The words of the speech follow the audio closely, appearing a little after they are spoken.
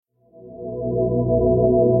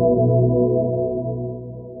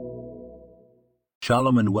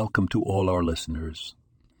Shalom and welcome to all our listeners.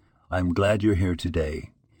 I'm glad you're here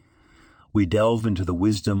today. We delve into the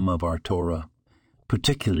wisdom of our Torah,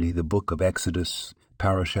 particularly the book of Exodus,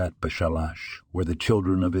 Parashat Bashalash, where the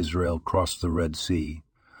children of Israel crossed the Red Sea,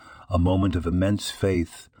 a moment of immense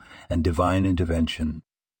faith and divine intervention.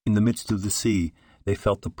 In the midst of the sea, they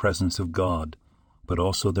felt the presence of God, but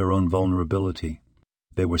also their own vulnerability.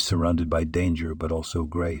 They were surrounded by danger, but also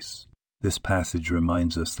grace. This passage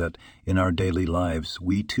reminds us that in our daily lives,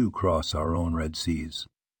 we too cross our own Red Seas.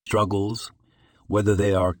 Struggles, whether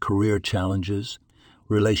they are career challenges,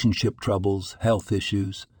 relationship troubles, health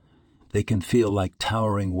issues, they can feel like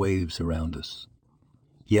towering waves around us.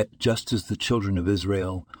 Yet, just as the children of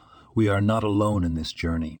Israel, we are not alone in this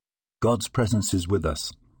journey. God's presence is with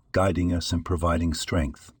us, guiding us and providing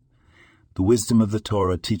strength. The wisdom of the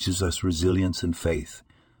Torah teaches us resilience and faith,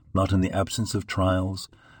 not in the absence of trials,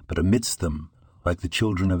 but amidst them, like the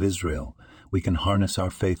children of Israel, we can harness our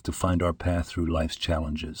faith to find our path through life's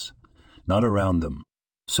challenges, not around them.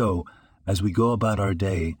 So, as we go about our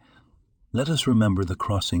day, let us remember the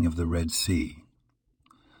crossing of the Red Sea.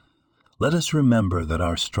 Let us remember that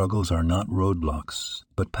our struggles are not roadblocks,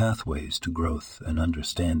 but pathways to growth and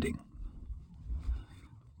understanding.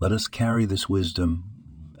 Let us carry this wisdom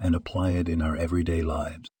and apply it in our everyday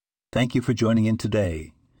lives. Thank you for joining in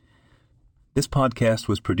today. This podcast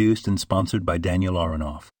was produced and sponsored by Daniel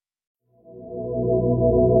Aronoff.